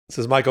This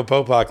is Michael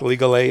Popak,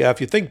 Legal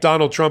AF. You think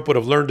Donald Trump would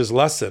have learned his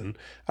lesson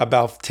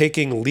about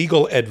taking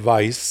legal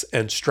advice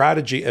and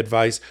strategy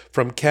advice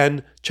from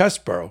Ken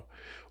Chesebro,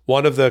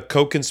 one of the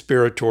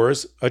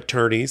co-conspirators,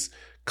 attorneys,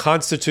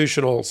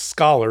 constitutional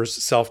scholars,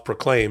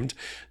 self-proclaimed,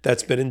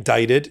 that's been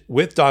indicted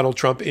with Donald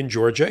Trump in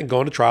Georgia and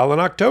going to trial in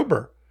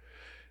October.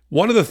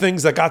 One of the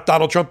things that got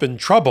Donald Trump in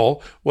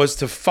trouble was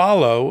to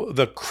follow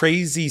the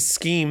crazy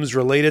schemes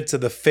related to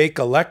the fake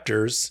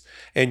electors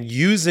and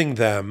using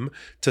them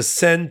to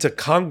send to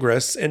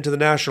Congress and to the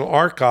National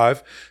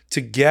Archive to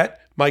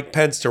get Mike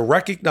Pence to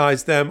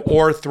recognize them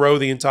or throw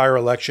the entire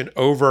election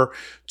over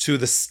to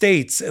the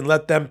states and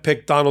let them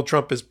pick Donald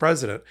Trump as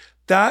president.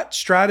 That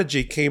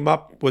strategy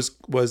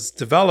was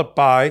developed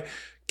by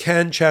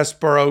Ken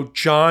Chesebro,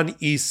 John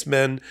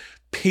Eastman,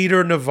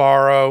 Peter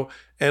Navarro,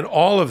 and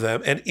all of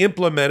them, and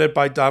implemented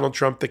by Donald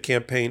Trump, the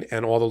campaign,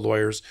 and all the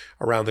lawyers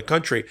around the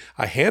country,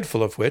 a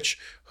handful of which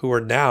who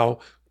are now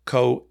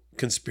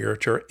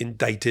co-conspirator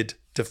indicted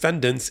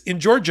defendants in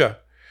Georgia.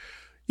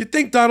 You'd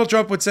think Donald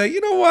Trump would say, you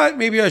know what,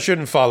 maybe I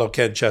shouldn't follow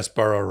Ken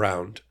Chesebro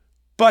around.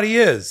 But he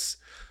is.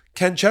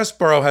 Ken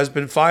Chesebro has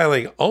been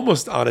filing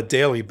almost on a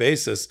daily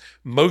basis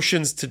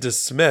motions to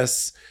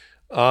dismiss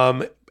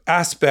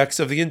aspects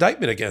of the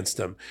indictment against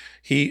him.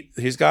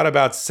 He's got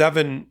about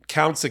 7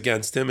 counts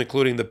against him,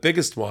 including the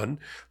biggest one,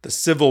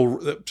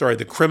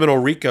 the criminal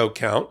RICO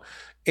count,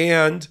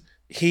 and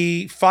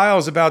he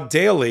files about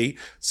daily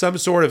some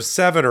sort of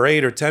 7 or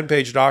 8 or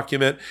 10-page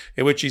document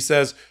in which he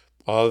says,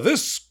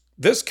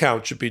 this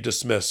count should be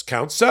dismissed.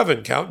 Count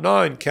 7, count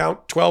 9,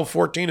 count 12,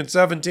 14, and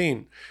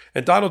 17.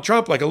 And Donald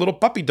Trump, like a little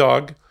puppy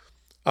dog,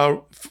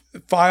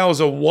 files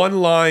a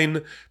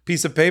 1-line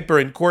piece of paper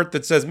in court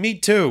that says, me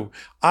too.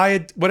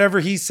 Whatever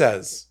he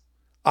says.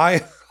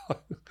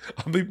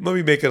 Let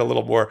me make it a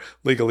little more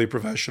legally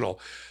professional.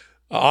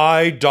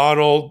 I,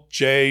 Donald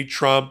J.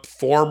 Trump,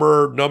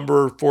 former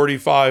number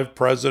 45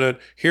 president,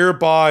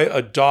 hereby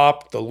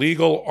adopt the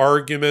legal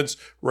arguments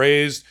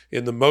raised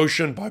in the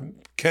motion by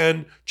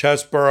Ken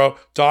Chesebro,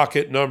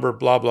 docket number,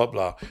 blah, blah,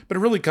 blah. But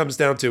it really comes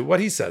down to what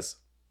he says.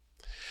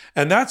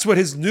 And that's what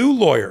his new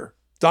lawyer,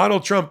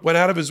 Donald Trump, went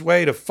out of his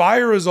way to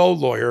fire his old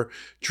lawyer,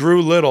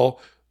 Drew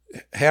Little,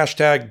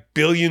 hashtag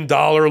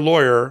billion-dollar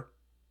lawyer,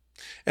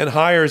 and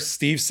hires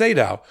Steve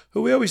Sadow,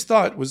 who we always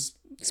thought was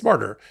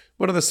smarter,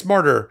 one of the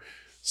smarter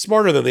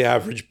than the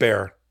average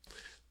bear.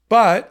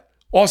 But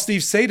all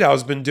Steve Sadow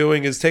has been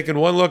doing is taking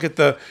one look at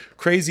the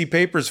crazy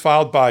papers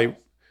filed by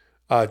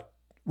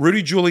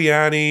Rudy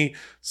Giuliani,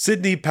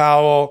 Sidney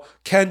Powell,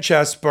 Ken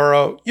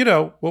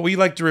Chesebro, what we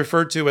like to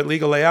refer to at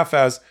Legal AF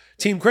as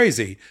Team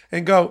Crazy,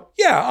 and go,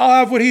 yeah, I'll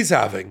have what he's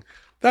having.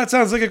 That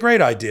sounds like a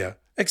great idea,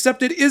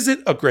 except it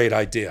isn't a great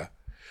idea.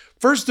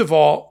 First of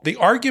all, the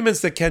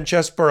arguments that Ken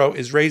Chesebro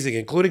is raising,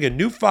 including a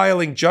new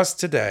filing just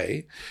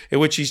today, in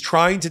which he's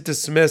trying to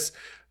dismiss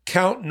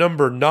count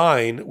number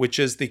 9, which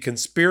is the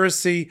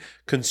conspiracy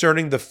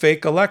concerning the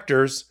fake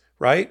electors,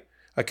 right?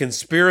 A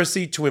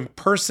conspiracy to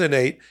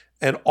impersonate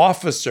an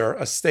officer,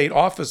 a state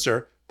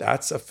officer,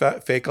 that's a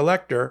fake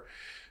elector.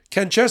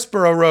 Ken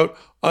Chesebro wrote,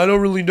 I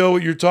don't really know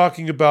what you're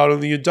talking about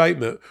on the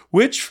indictment.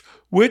 Which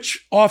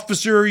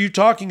officer are you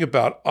talking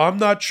about? I'm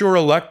not sure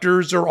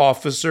electors or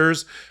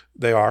officers.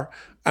 They are.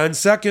 And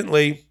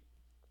secondly,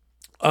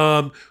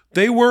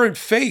 they weren't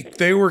fake.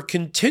 They were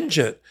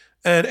contingent.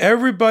 And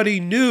everybody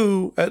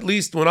knew, at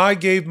least when I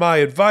gave my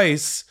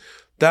advice,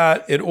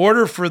 that in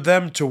order for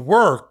them to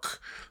work,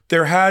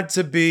 there had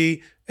to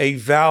be a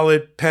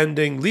valid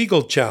pending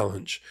legal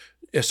challenge.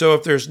 So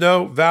if there's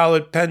no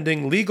valid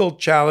pending legal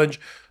challenge,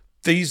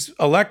 these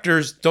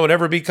electors don't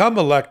ever become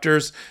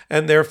electors,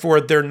 and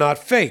therefore they're not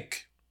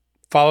fake.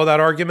 Follow that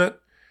argument?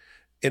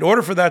 In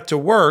order for that to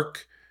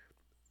work,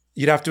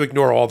 you'd have to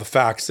ignore all the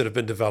facts that have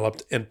been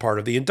developed and part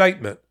of the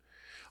indictment.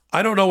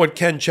 I don't know what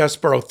Ken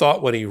Chesebro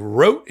thought when he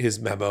wrote his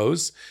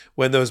memos,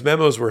 when those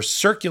memos were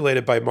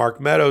circulated by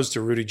Mark Meadows to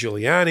Rudy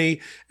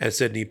Giuliani and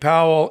Sidney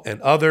Powell and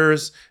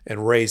others,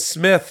 and Ray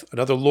Smith,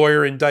 another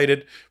lawyer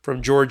indicted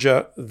from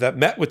Georgia that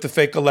met with the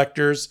fake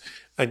electors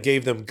and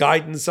gave them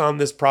guidance on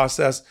this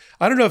process.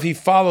 I don't know if he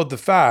followed the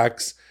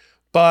facts,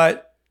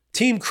 but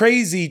Team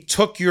Crazy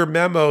took your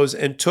memos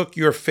and took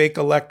your fake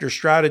elector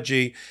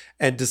strategy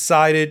and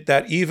decided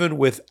that even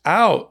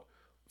without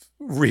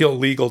real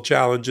legal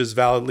challenges,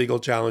 valid legal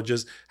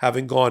challenges,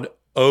 having gone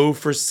 0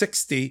 for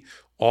 60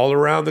 all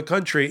around the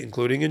country,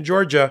 including in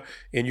Georgia,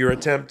 in their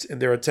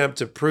attempt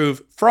to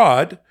prove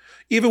fraud,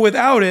 even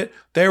without it,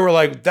 they were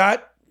like,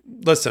 that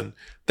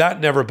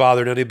never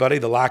bothered anybody,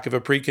 the lack of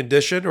a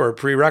precondition or a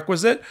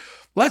prerequisite.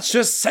 Let's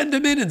just send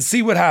them in and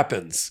see what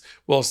happens.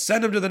 We'll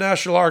send them to the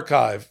National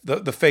Archive,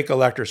 the fake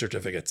elector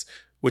certificates,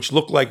 which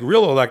look like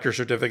real elector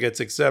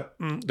certificates,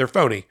 except they're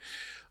phony.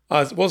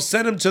 We'll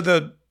send them to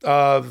the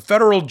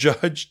federal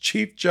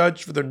chief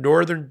judge for the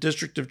Northern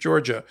District of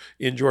Georgia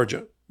in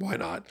Georgia. Why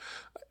not?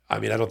 I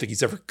mean, I don't think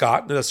he's ever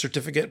gotten a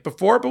certificate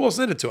before, but we'll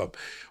send it to him.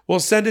 We'll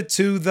send it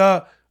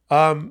to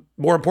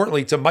more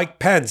importantly, to Mike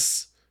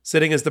Pence,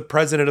 sitting as the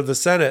president of the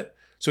Senate,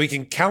 so he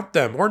can count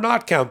them or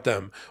not count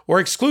them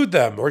or exclude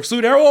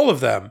all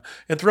of them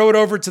and throw it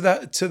over to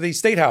the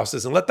state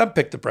houses and let them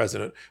pick the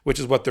president, which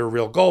is what their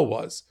real goal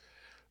was.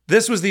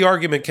 This was the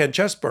argument Ken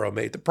Chesebro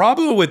made. The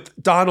problem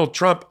with Donald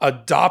Trump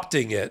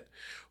adopting it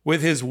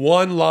with his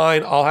one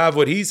line, I'll have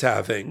what he's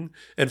having,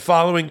 and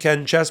following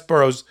Ken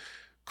Chesebro's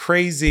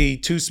crazy,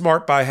 too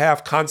smart by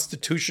half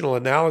constitutional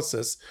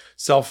analysis,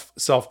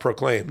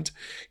 self-proclaimed,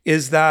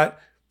 is that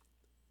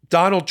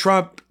Donald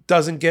Trump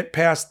doesn't get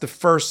past the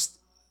first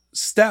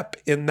step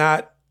in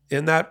that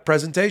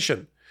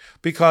presentation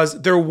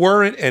because there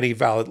weren't any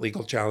valid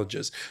legal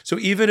challenges. So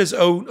even his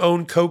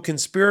own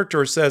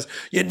co-conspirator says,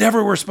 you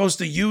never were supposed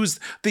to use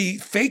the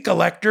fake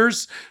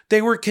electors.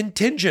 They were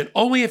contingent.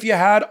 Only if you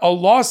had a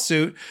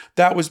lawsuit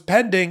that was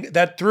pending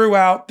that threw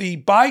out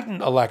the Biden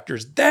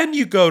electors, then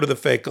you go to the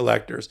fake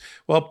electors.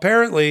 Well,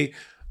 apparently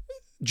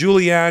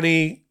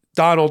Giuliani,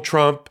 Donald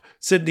Trump,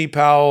 Sidney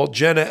Powell,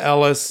 Jenna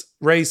Ellis,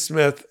 Ray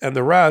Smith, and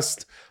the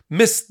rest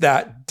missed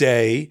that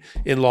day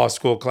in law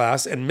school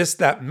class and missed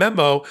that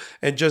memo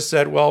and just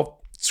said,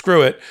 well,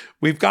 screw it.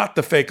 We've got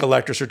the fake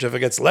elector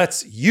certificates.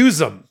 Let's use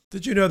them.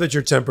 Did you know that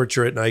your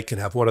temperature at night can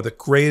have one of the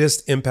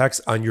greatest impacts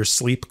on your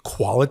sleep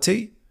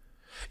quality?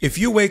 If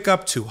you wake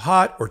up too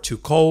hot or too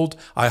cold,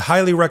 I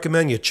highly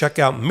recommend you check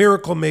out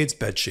Miracle Made's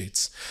bed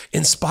sheets.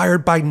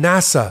 Inspired by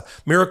NASA,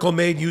 Miracle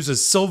Made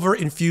uses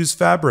silver-infused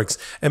fabrics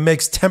and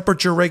makes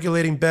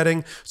temperature-regulating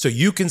bedding so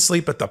you can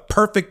sleep at the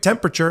perfect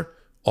temperature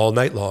all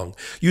night long.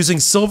 Using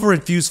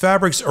silver-infused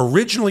fabrics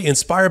originally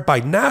inspired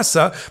by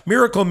NASA,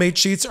 Miracle Made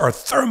sheets are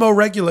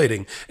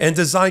thermoregulating and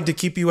designed to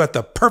keep you at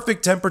the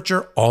perfect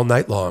temperature all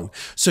night long,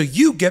 so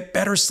you get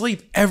better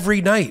sleep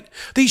every night.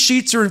 These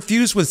sheets are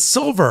infused with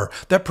silver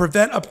that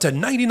prevent up to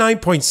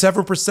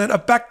 99.7%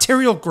 of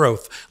bacterial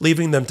growth,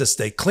 leaving them to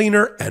stay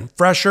cleaner and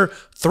fresher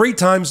 3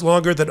 times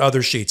longer than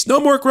other sheets. No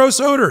more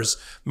gross odors.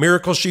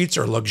 Miracle sheets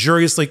are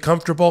luxuriously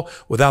comfortable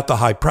without the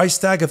high price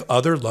tag of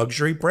other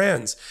luxury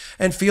brands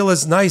and feel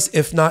as nice,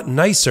 if not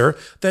nicer,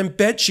 than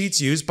bed sheets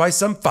used by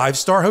some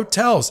 5-star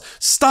hotels.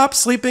 Stop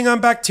sleeping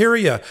on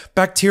bacteria.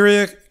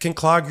 Bacteria can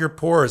clog your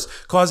pores,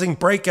 causing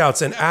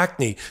breakouts and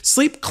acne.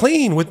 Sleep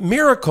clean with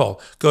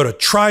Miracle. Go to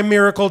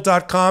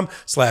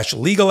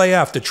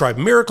trymiracle.com/legalaf to try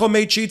Miracle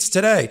Made sheets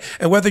today.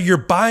 And whether you're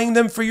buying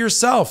them for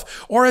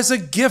yourself or as a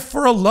gift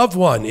for a loved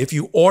one, if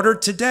you order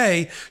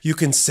today, you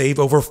can save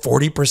over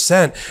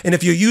 40%. And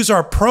if you use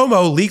our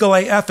promo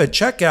LegalAF at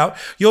checkout,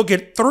 you'll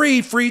get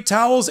 3 free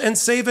towels and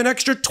save an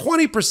extra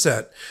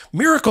 20%.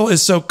 Miracle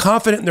is so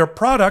confident in their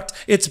product,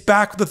 it's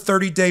backed with a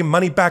 30-day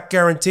money-back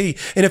guarantee.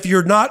 And if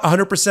you're not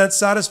 100%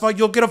 satisfied,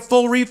 you'll get a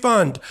full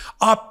refund.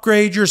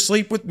 Upgrade your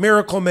sleep with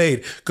Miracle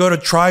Made. Go to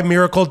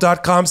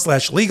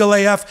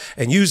trymiracle.com/legalAF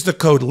and use the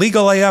code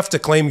LegalAF to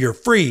claim your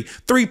free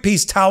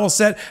 3-piece towel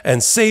set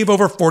and save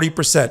over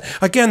 40%.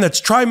 Again,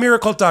 that's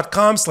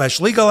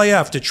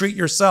trymiracle.com/legalAF to treat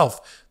yourself.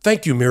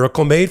 Thank you,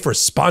 Miracle Made, for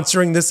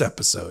sponsoring this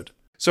episode.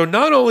 So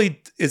not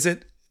only is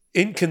it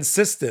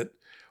inconsistent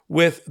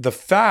with the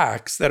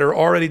facts that are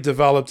already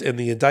developed in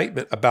the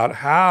indictment about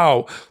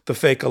how the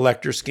fake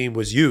elector scheme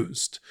was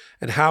used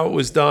and how it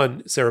was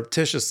done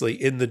surreptitiously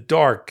in the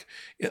dark,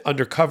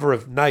 under cover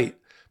of night,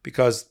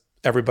 because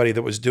everybody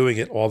that was doing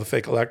it, all the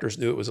fake electors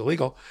knew it was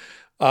illegal.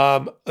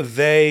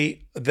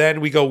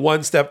 Then we go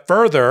one step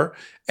further,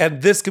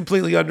 and this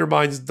completely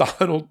undermines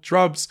Donald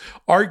Trump's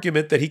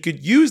argument that he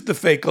could use the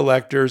fake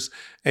electors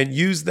and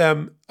use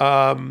them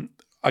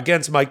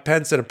against Mike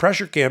Pence in a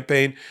pressure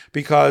campaign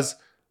because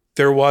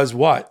there was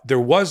what?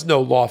 There was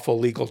no lawful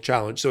legal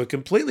challenge. So it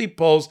completely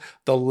pulls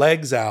the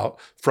legs out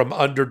from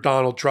under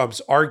Donald Trump's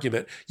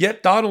argument.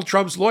 Yet Donald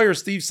Trump's lawyer,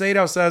 Steve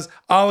Sadow, says,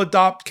 I'll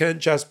adopt Ken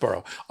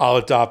Chesebro. I'll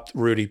adopt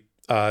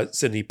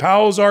Sidney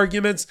Powell's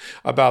arguments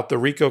about the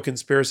RICO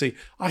conspiracy.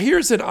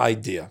 Here's an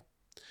idea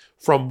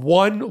from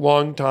one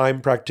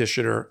longtime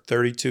practitioner,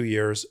 32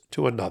 years,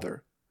 to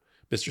another,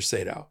 Mr.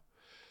 Sadow.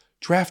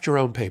 Draft your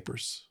own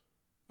papers.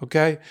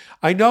 Okay?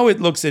 I know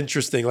it looks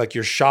interesting, like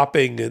you're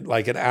shopping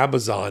like at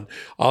Amazon.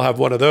 I'll have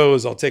one of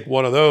those. I'll take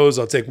one of those.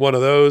 I'll take one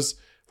of those.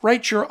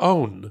 Write your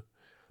own.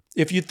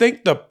 If you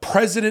think the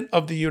President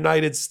of the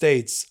United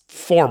States,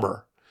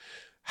 former,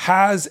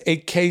 has a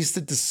case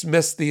to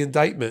dismiss the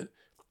indictment,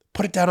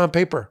 put it down on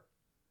paper.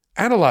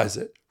 Analyze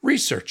it.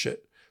 Research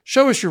it.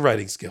 Show us your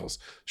writing skills.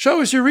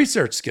 Show us your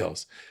research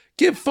skills.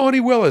 Give Phony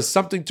Willis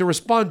something to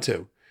respond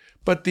to.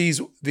 But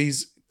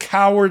these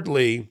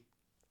cowardly,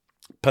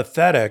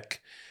 pathetic,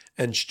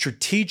 and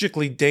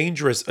strategically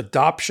dangerous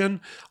adoption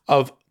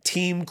of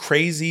Team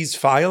Crazy's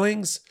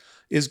filings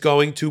is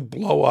going to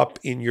blow up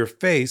in your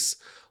face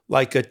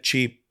like a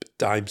cheap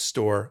dime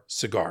store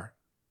cigar.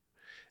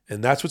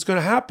 And that's what's going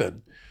to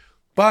happen.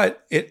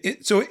 But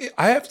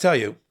I have to tell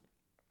you,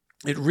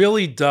 it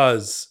really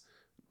does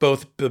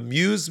both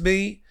bemuse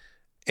me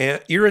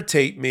and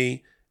irritate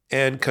me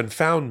and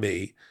confound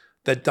me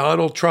that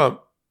Donald Trump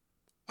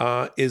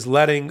is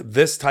letting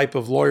this type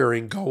of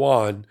lawyering go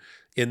on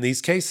in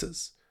these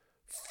cases.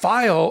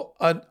 File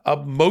a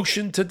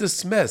motion to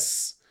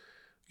dismiss,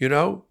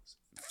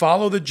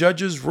 follow the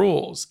judge's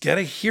rules, get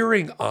a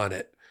hearing on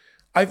it.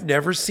 I've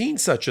never seen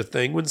such a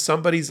thing when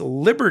somebody's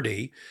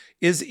liberty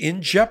is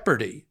in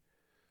jeopardy.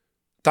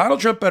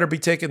 Donald Trump better be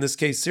taking this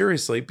case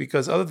seriously,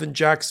 because other than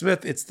Jack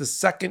Smith, it's the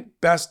second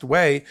best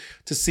way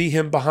to see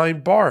him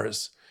behind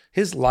bars.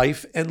 His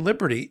life and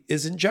liberty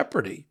is in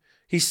jeopardy.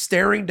 He's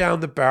staring down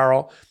the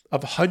barrel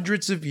of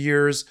hundreds of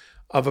years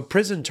of a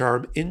prison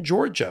term in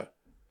Georgia.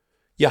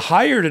 You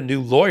hired a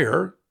new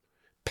lawyer,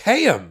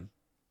 pay him.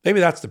 Maybe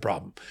that's the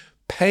problem.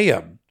 Pay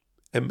him,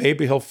 and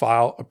maybe he'll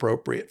file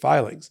appropriate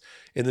filings.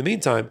 In the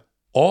meantime,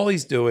 all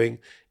he's doing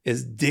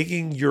is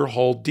digging your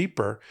hole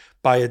deeper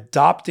by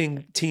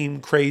adopting Team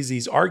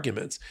Crazy's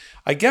arguments.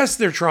 I guess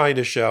they're trying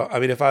to show,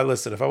 if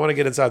I want to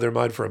get inside their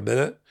mind for a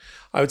minute,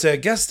 I would say, I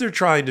guess they're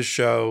trying to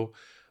show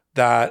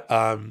that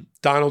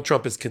Donald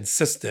Trump is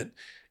consistent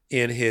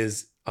in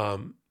his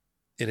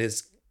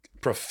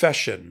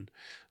profession,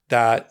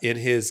 that in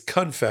his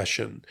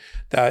confession,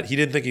 that he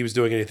didn't think he was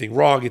doing anything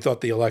wrong. He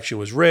thought the election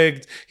was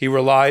rigged. He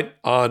relied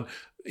on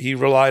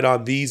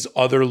these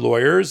other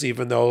lawyers,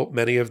 even though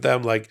many of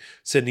them, like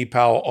Sidney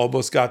Powell,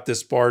 almost got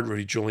disbarred.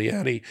 Rudy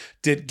Giuliani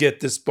did get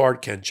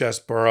disbarred. Ken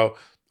Chesebro,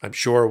 I'm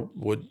sure,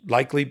 would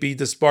likely be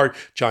disbarred.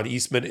 John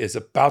Eastman is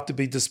about to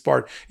be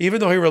disbarred, even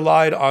though he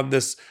relied on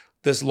this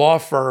law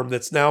firm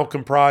that's now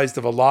comprised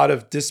of a lot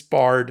of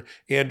disbarred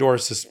and or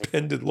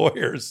suspended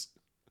lawyers.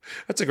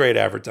 That's a great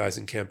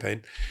advertising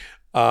campaign.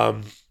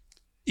 But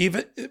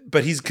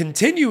he's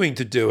continuing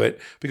to do it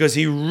because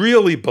he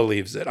really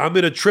believes it. I'm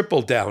going to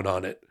triple down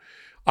on it.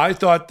 I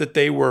thought that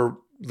they were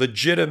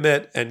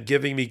legitimate and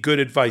giving me good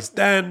advice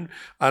then,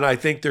 and I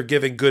think they're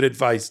giving good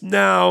advice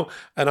now,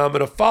 and I'm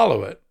going to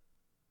follow it.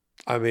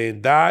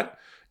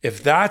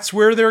 If that's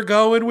where they're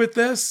going with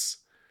this,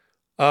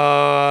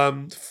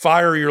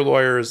 fire your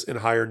lawyers and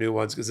hire new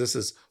ones, because this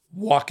is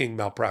walking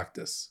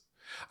malpractice.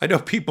 I know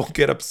people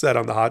get upset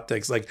on the hot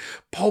takes like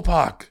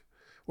Popok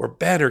or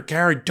Ben or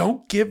Karen.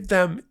 Don't give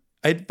them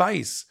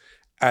advice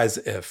as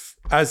if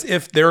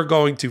they're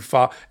going to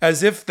follow,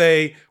 as if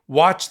they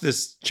watch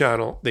this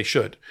channel, they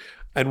should,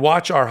 and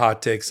watch our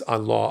hot takes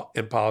on law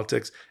and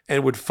politics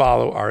and would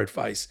follow our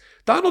advice.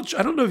 I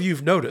don't know if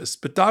you've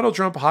noticed, but Donald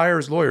Trump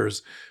hires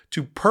lawyers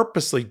to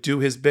purposely do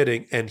his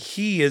bidding, and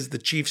he is the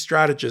chief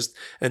strategist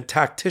and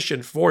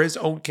tactician for his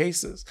own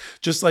cases,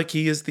 just like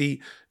he is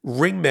the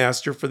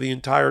ringmaster for the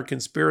entire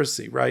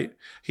conspiracy, right?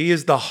 He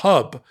is the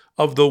hub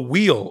of the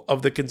wheel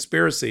of the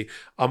conspiracy,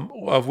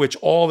 of which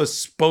all the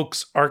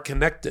spokes are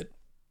connected.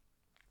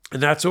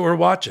 And that's what we're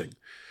watching.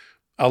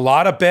 A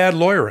lot of bad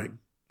lawyering,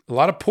 a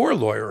lot of poor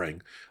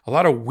lawyering, a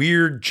lot of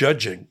weird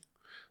judging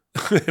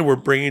that we're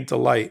bringing to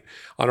light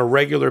on a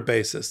regular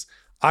basis.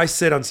 I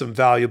sit on some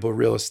valuable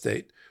real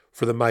estate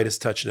for the Midas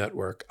Touch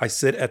Network. I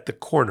sit at the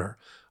corner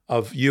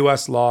of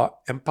U.S. law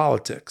and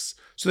politics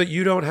so that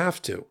you don't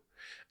have to.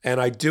 And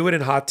I do it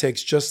in hot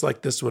takes just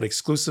like this one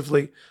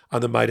exclusively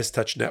on the Midas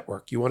Touch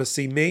Network. You want to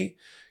see me?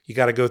 You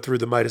got to go through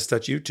the Midas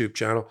Touch YouTube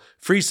channel.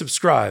 Free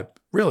subscribe.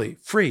 Really,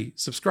 free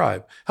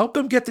subscribe. Help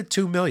them get to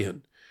 2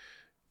 million.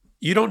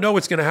 You don't know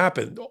what's going to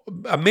happen.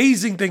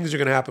 Amazing things are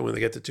going to happen when they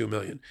get to 2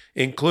 million,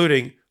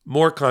 including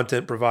more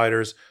content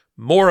providers,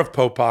 more of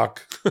Popok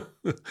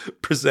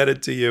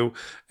presented to you,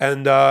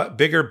 and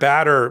bigger,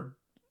 badder,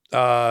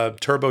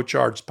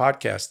 turbocharged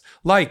podcasts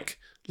like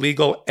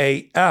Legal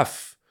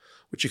AF,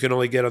 which you can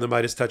only get on the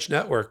Midas Touch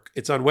Network.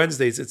 It's on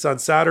Wednesdays. It's on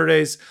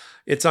Saturdays.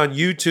 It's on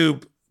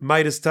YouTube,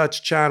 Midas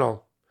Touch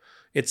channel.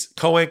 It's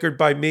co-anchored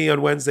by me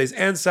on Wednesdays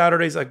and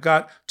Saturdays. I've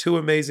got 2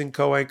 amazing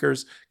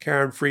co-anchors,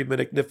 Karen Friedman,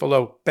 Nick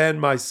Nifolo, Ben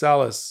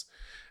Mycelis.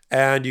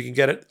 And you can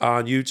get it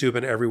on YouTube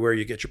and everywhere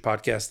you get your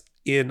podcast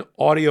in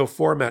audio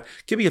format.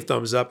 Give me a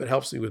thumbs up. It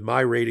helps me with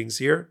my ratings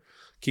here.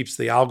 Keeps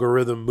the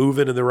algorithm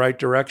moving in the right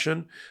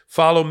direction.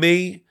 Follow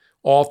me,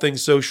 all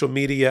things social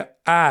media,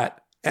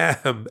 at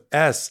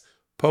MS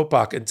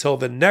Popok. Until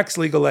the next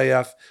Legal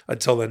AF,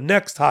 until the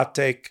next hot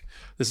take,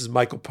 this is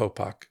Michael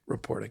Popok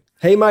reporting.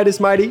 Hey Midas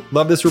Mighty,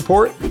 love this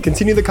report?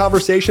 Continue the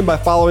conversation by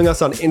following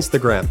us on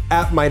Instagram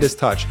at Midas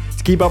Touch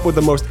to keep up with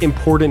the most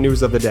important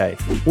news of the day.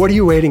 What are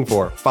you waiting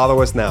for?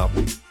 Follow us now.